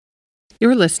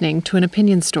You're listening to an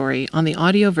opinion story on the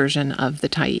audio version of The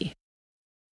Tyee.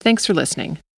 Thanks for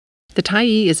listening. The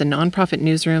Tyee is a nonprofit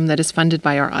newsroom that is funded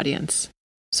by our audience.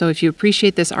 So if you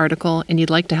appreciate this article and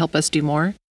you'd like to help us do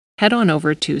more, head on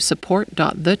over to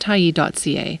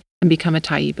support.thetyee.ca and become a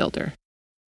Tyee builder.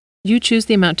 You choose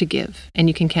the amount to give, and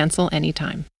you can cancel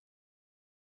anytime.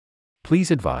 Please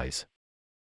advise.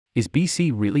 Is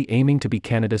BC really aiming to be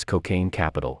Canada's cocaine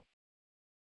capital?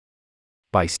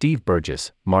 By Steve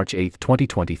Burgess, March 8,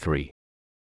 2023.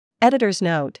 Editor's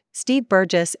note: Steve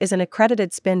Burgess is an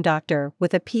accredited spin doctor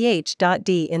with a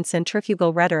Ph.D. in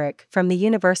centrifugal rhetoric from the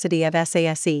University of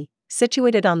SASE,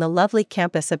 situated on the lovely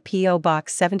campus of P.O.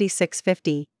 Box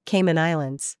 7650, Cayman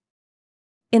Islands.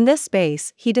 In this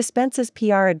space, he dispenses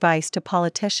PR advice to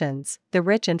politicians, the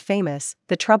rich and famous,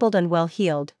 the troubled and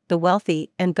well-heeled, the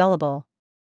wealthy and gullible.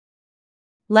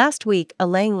 Last week, a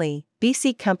Langley,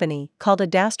 BC company called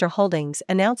Adastra Holdings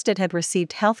announced it had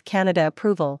received Health Canada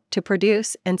approval to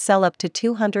produce and sell up to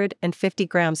 250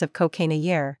 grams of cocaine a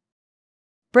year.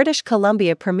 British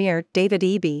Columbia Premier David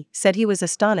Eby said he was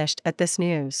astonished at this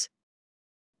news.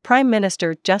 Prime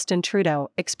Minister Justin Trudeau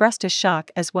expressed his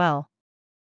shock as well.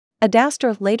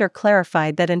 Adastra later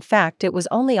clarified that in fact it was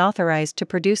only authorized to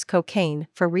produce cocaine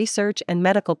for research and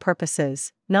medical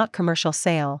purposes, not commercial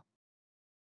sale.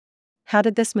 How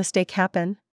did this mistake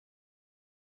happen?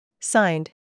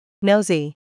 Signed,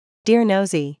 Nosy. Dear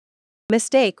Nosy.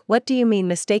 Mistake, what do you mean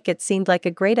mistake? It seemed like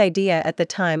a great idea at the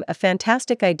time, a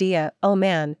fantastic idea. Oh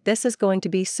man, this is going to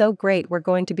be so great, we're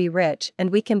going to be rich,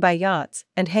 and we can buy yachts,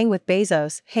 and hang with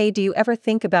Bezos. Hey, do you ever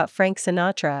think about Frank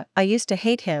Sinatra? I used to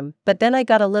hate him, but then I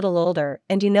got a little older,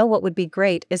 and you know what would be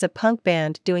great is a punk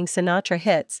band doing Sinatra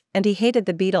hits, and he hated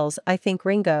the Beatles. I think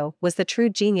Ringo was the true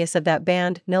genius of that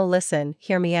band. No, listen,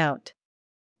 hear me out.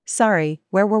 Sorry,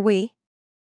 where were we?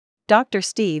 Dr.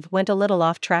 Steve went a little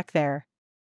off track there.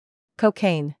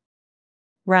 Cocaine.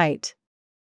 Right.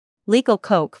 Legal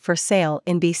coke for sale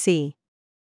in BC.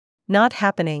 Not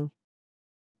happening.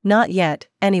 Not yet,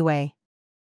 anyway.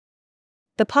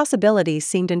 The possibilities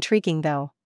seemed intriguing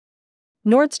though.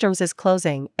 Nordstrom's is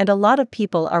closing, and a lot of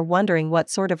people are wondering what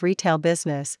sort of retail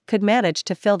business could manage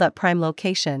to fill that prime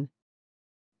location.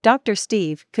 Dr.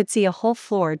 Steve could see a whole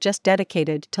floor just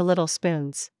dedicated to little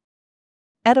spoons.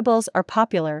 Edibles are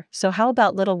popular, so how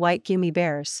about little white gummy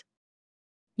bears?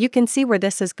 You can see where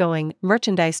this is going,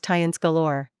 merchandise tie-ins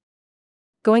galore.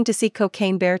 Going to see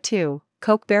Cocaine Bear too,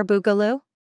 Coke Bear Boogaloo?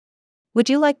 Would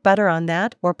you like butter on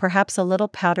that, or perhaps a little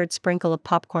powdered sprinkle of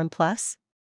popcorn plus?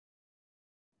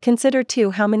 Consider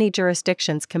too how many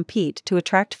jurisdictions compete to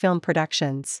attract film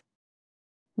productions.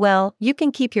 Well, you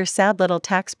can keep your sad little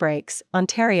tax breaks,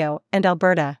 Ontario and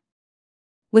Alberta.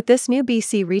 With this new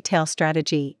BC retail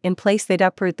strategy in place, they'd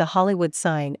uproot the Hollywood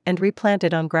sign and replant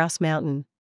it on Grouse Mountain.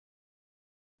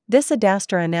 This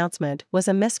Adastra announcement was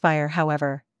a misfire,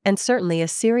 however, and certainly a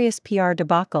serious PR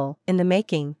debacle in the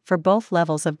making for both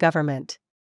levels of government.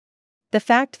 The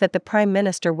fact that the Prime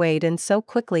Minister weighed in so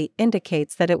quickly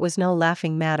indicates that it was no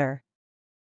laughing matter.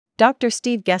 Dr.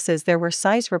 Steve guesses there were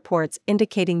size reports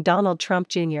indicating Donald Trump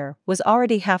Jr. was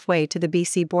already halfway to the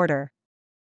BC border.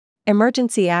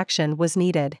 Emergency action was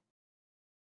needed.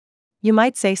 You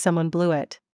might say someone blew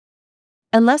it.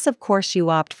 Unless of course you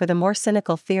opt for the more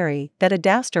cynical theory that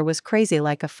Adastra was crazy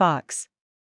like a fox.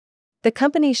 The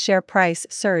company's share price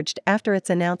surged after its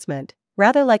announcement,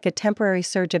 rather like a temporary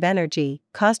surge of energy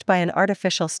caused by an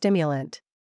artificial stimulant.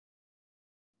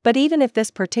 But even if this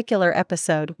particular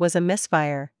episode was a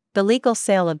misfire, the legal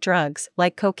sale of drugs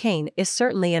like cocaine is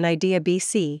certainly an idea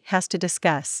BC has to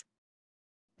discuss.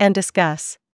 And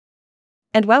discuss.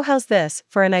 And wow, how's this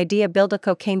for an idea? Build a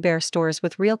Cocaine Bear stores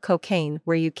with real cocaine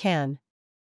where you can.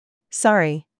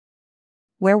 Sorry.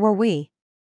 Where were we?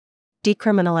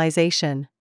 Decriminalization.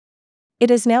 It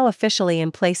is now officially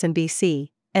in place in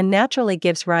BC, and naturally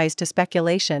gives rise to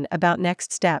speculation about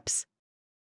next steps.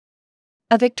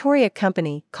 A Victoria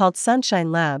company called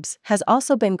Sunshine Labs has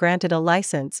also been granted a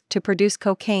license to produce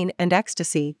cocaine and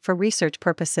ecstasy for research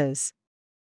purposes.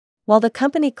 While the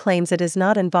company claims it is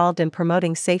not involved in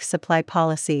promoting safe supply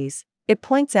policies, it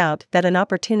points out that an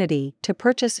opportunity to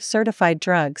purchase certified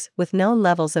drugs with known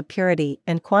levels of purity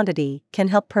and quantity can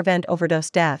help prevent overdose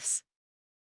deaths.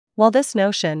 While this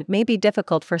notion may be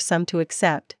difficult for some to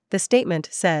accept, the statement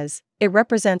says, it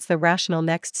represents the rational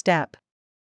next step.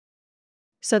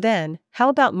 So then, how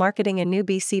about marketing a new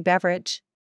BC beverage?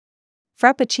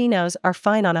 Frappuccinos are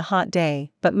fine on a hot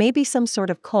day, but maybe some sort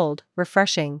of cold,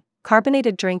 refreshing,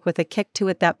 carbonated drink with a kick to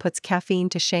it that puts caffeine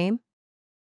to shame?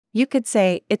 You could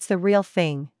say, it's the real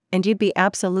thing, and you'd be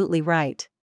absolutely right.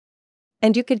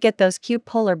 And you could get those cute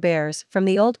polar bears from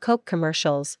the old Coke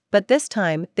commercials, but this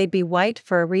time they'd be white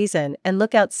for a reason. And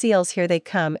look out, seals, here they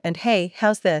come. And hey,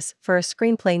 how's this for a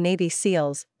screenplay? Navy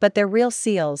SEALs, but they're real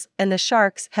seals, and the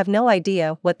sharks have no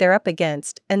idea what they're up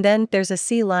against. And then there's a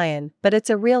sea lion, but it's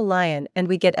a real lion, and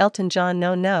we get Elton John.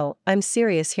 No, I'm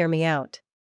serious, hear me out.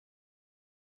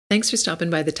 Thanks for stopping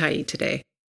by the Tyee today.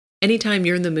 Anytime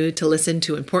you're in the mood to listen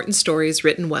to important stories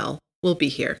written well, we'll be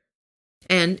here.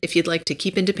 And if you'd like to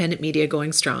keep independent media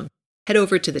going strong, head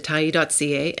over to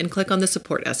thetyee.ca and click on the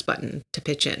Support Us button to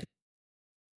pitch in.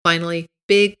 Finally,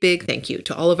 big thank you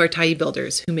to all of our Tyee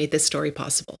builders who made this story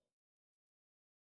possible.